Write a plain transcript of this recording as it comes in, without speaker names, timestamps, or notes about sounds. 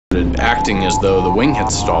Acting as though the wing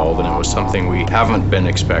had stalled, and it was something we haven't been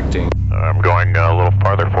expecting. I'm going a little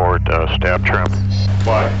farther forward, stab trim.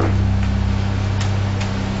 Why?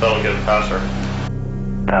 That'll get faster.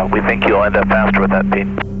 We think you'll end up faster with that, Pete.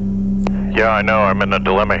 Yeah, I know. I'm in a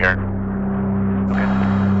dilemma here.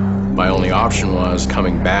 My only option was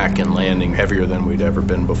coming back and landing heavier than we'd ever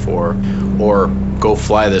been before, or go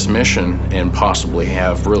fly this mission and possibly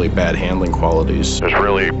have really bad handling qualities. There's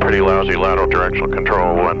really pretty lousy lateral directional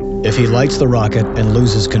control. And If he lights the rocket and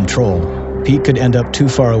loses control, Pete could end up too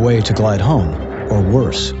far away to glide home, or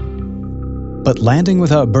worse. But landing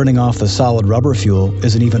without burning off the solid rubber fuel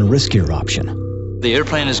is an even riskier option. The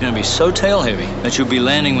airplane is going to be so tail heavy that you'll be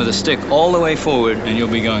landing with a stick all the way forward, and you'll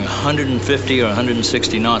be going 150 or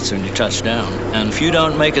 160 knots when you touch down. And if you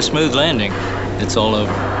don't make a smooth landing, it's all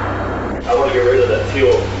over. I want to get rid of that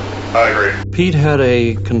fuel. I agree. Pete had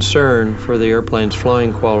a concern for the airplane's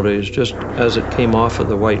flying qualities just as it came off of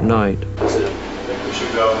the White Knight. We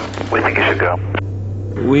should go. We think you should go.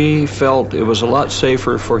 We felt it was a lot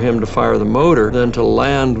safer for him to fire the motor than to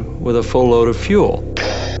land with a full load of fuel.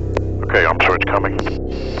 okay, arm switch coming.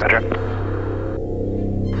 Roger.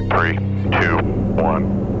 3, 2,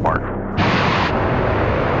 1, mark.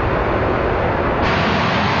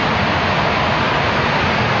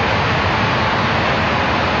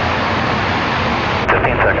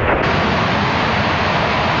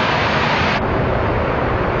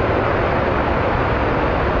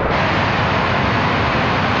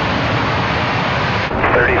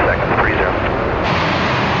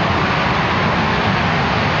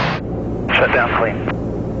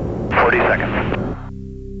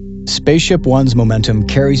 SpaceShipOne's momentum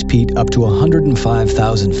carries Pete up to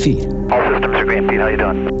 105,000 feet. All systems are green, Pete. How you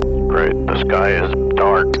doing? Great. The sky is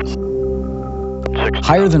dark.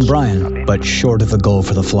 Higher than Brian, but short of the goal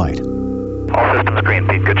for the flight. All systems green,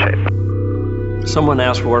 Pete. Good shape. Someone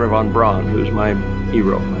asked Wernher von Braun, who's my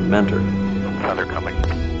hero, my mentor. Feather coming.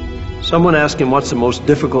 Someone asked him, what's the most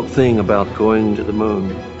difficult thing about going to the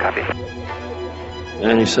moon? Copy.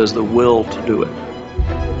 And he says, the will to do it.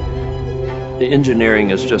 The engineering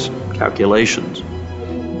is just calculations,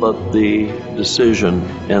 but the decision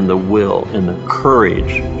and the will and the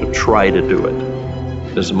courage to try to do it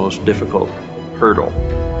is the most difficult hurdle.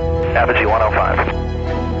 Apogee 105.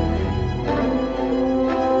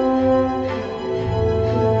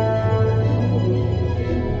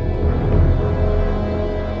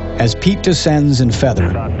 As Pete descends in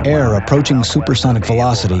feather, air approaching supersonic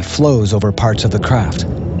velocity flows over parts of the craft.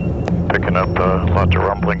 Picking up lots of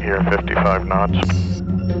rumbling here, 55 knots.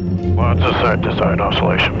 Lots of side-to-side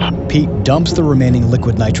oscillations. Pete dumps the remaining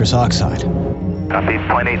liquid nitrous oxide. Copy,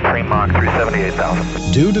 0.83 Mach,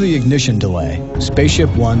 378,000. Due to the ignition delay,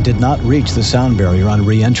 SpaceShipOne did not reach the sound barrier on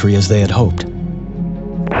re-entry as they had hoped.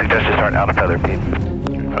 Suggest you start out of feather, Pete.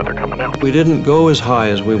 Feather coming out. We didn't go as high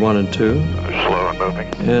as we wanted to, They're slow and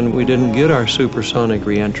moving. and we didn't get our supersonic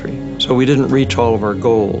re-entry, so we didn't reach all of our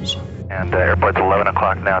goals. And airport's 11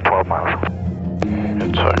 o'clock now, 12 miles.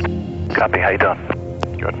 Inside. Copy, how you doing?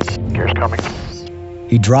 Good. Gears coming.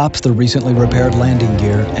 He drops the recently repaired landing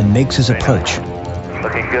gear and makes his approach.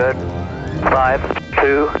 Looking good. 5,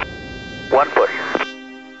 2, 1 push.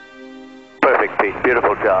 Perfect, Pete.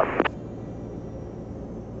 Beautiful job.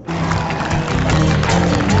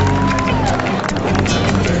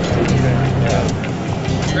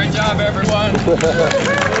 Great job, everyone.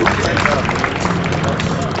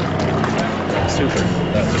 Super.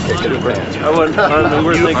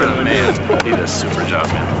 We're thinking of man. He did a super job,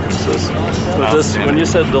 man. But this, when you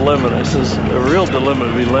said dilemma, I says a real dilemma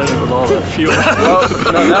would be landing with all that fuel. Well,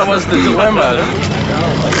 no, that was the dilemma.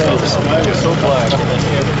 So black.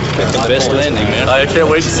 The best landing, man. I can't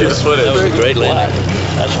wait to see the footage. That was a great landing.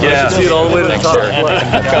 Yeah. See it all the way to the top.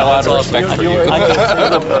 I've got a lot of respect for you.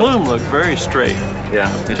 The plume looked very straight. Yeah,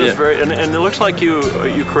 It was very, and it looks like you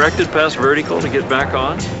corrected past vertical to get back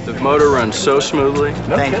on. The motor runs so smoothly.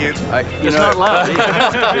 Thank you. It's not loud.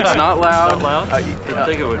 It's not loud. Not loud? I didn't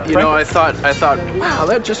think it would. You know, I thought, wow,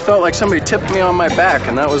 that just felt like somebody tipped me on my back,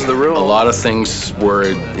 and that was the real. A lot of things were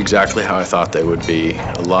exactly how I thought they would be.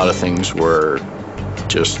 A lot of things were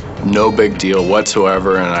just no big deal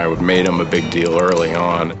whatsoever, and I made them a big deal early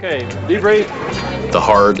on. Okay, debrief. The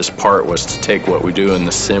hardest part was to take what we do in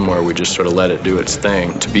the sim, where we just sort of let it do its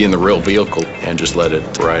thing, to be in the real vehicle and just let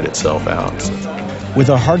it ride itself out. With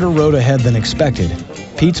a harder road ahead than expected,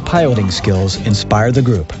 Pete's piloting skills inspired the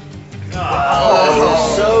group.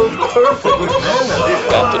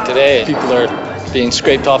 After today, people are being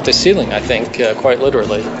scraped off the ceiling, I think, quite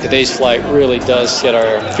literally. Today's flight really does get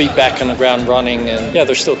our feet back on the ground running, and yeah,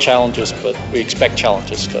 there's still challenges, but we expect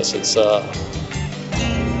challenges because it's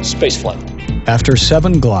space flight. After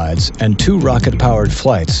 7 glides and 2 rocket-powered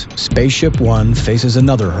flights, SpaceShipOne faces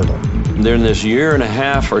another hurdle. During this year and a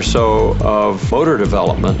half or so of motor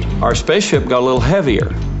development, our spaceship got a little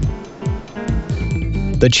heavier.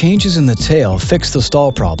 The changes in the tail fixed the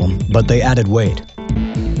stall problem, but they added weight.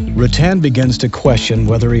 Rutan begins to question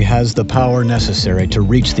whether he has the power necessary to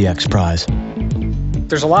reach the X Prize.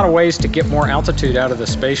 There's a lot of ways to get more altitude out of the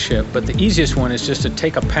spaceship, but the easiest one is just to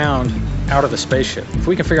take a pound out of the spaceship. If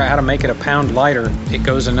we can figure out how to make it a pound lighter, it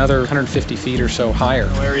goes another 150 feet or so higher.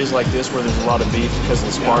 Areas like this where there's a lot of beef because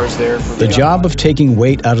the spars there. The job of taking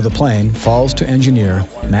weight out of the plane falls to engineer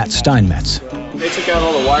Matt Steinmetz. They took out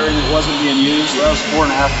all the wiring that wasn't being used. That was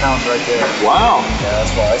 4.5 pounds right there. Wow. Yeah,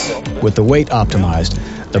 that's why I said. With the weight optimized,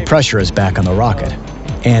 the pressure is back on the rocket.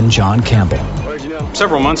 And John Campbell.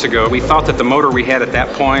 Several months ago, we thought that the motor we had at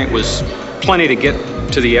that point was plenty to get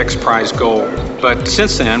to the X Prize goal. But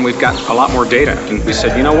since then, we've got a lot more data. And we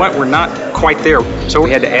said, you know what, we're not quite there. So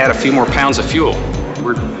we had to add a few more pounds of fuel.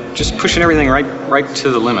 We're just pushing everything right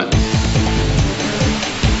to the limit.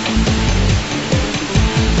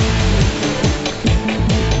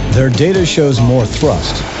 Their data shows more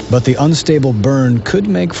thrust, but the unstable burn could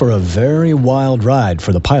make for a very wild ride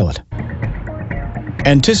for the pilot.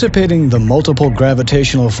 Anticipating the multiple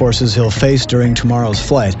gravitational forces he'll face during tomorrow's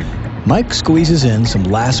flight, Mike squeezes in some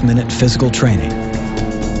last-minute physical training.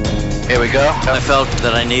 Here we go. I felt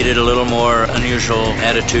that I needed a little more unusual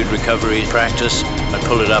attitude recovery practice. I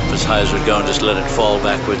pulled it up as high as it would go and just let it fall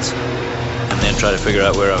backwards, and then try to figure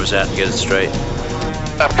out where I was at and get it straight.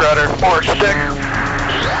 Left rudder, 4 stick.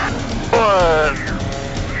 1,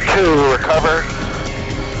 2, recover.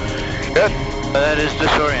 Good. That is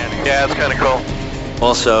disorienting. Yeah, it's kind of cool.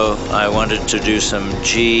 Also, I wanted to do some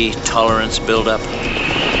G tolerance buildup.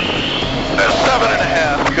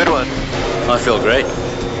 7.5, good one. I feel great.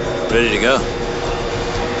 Ready to go.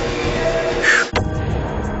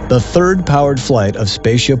 The third powered flight of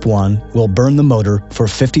SpaceShipOne will burn the motor for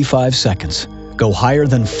 55 seconds, go higher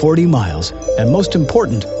than 40 miles, and most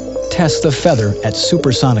important, test the feather at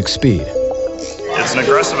supersonic speed. It's an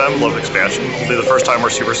aggressive envelope expansion. It'll be the first time we're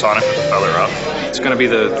supersonic with the feather up. It's going to be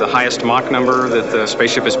the highest Mach number that the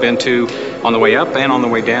spaceship has been to on the way up and on the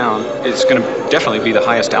way down. It's going to definitely be the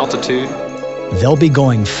highest altitude. They'll be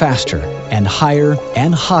going faster and higher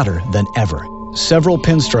and hotter than ever. Several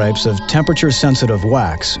pinstripes of temperature-sensitive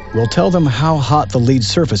wax will tell them how hot the lead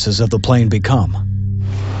surfaces of the plane become.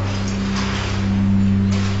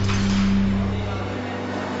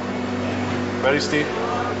 Ready, Steve?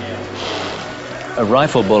 A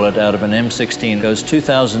rifle bullet out of an M16 goes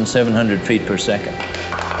 2,700 feet per second.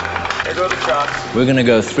 There go the shots. We're going to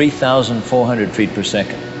go 3,400 feet per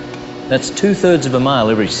second. That's 2/3 of a mile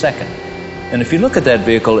every second. And if you look at that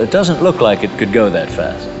vehicle, it doesn't look like it could go that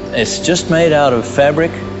fast. It's just made out of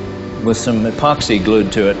fabric with some epoxy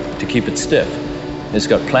glued to it to keep it stiff. It's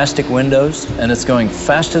got plastic windows, and it's going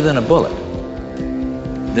faster than a bullet.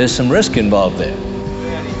 There's some risk involved there.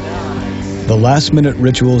 The last-minute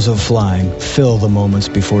rituals of flying fill the moments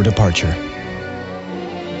before departure.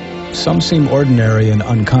 Some seem ordinary and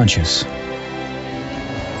unconscious,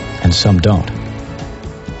 and some don't.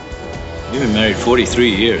 You've been married 43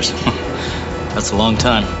 years. That's a long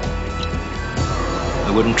time.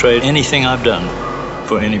 I wouldn't trade anything I've done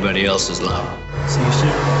for anybody else's love. See you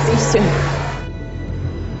soon. See you soon.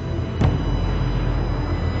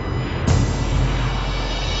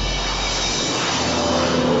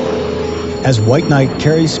 As White Knight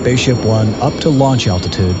carries SpaceShipOne up to launch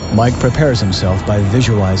altitude, Mike prepares himself by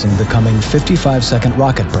visualizing the coming 55-second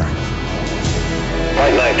rocket burn.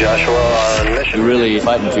 White Knight, Joshua, on mission. You're really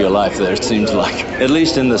fighting for your life there, it seems like. At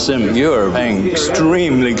least in the sim, you're paying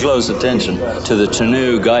extremely close attention to the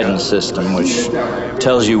Tanu guidance system, which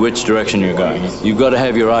tells you which direction you're going. You've got to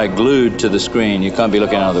have your eye glued to the screen. You can't be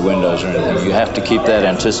looking out of the windows or anything. You have to keep that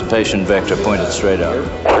anticipation vector pointed straight out.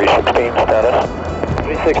 316 status.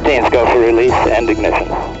 316s go for release and ignition.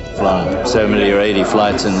 Flown 70 or 80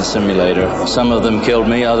 flights in the simulator. Some of them killed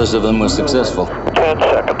me, others of them were successful. 10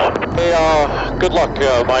 seconds. Hey, good luck,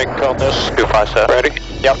 Mike, on this. 257. Ready?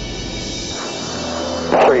 Yep.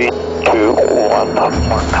 3, 2, 1, 1.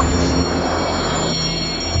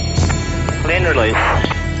 Clean release.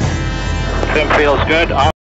 Sim feels good.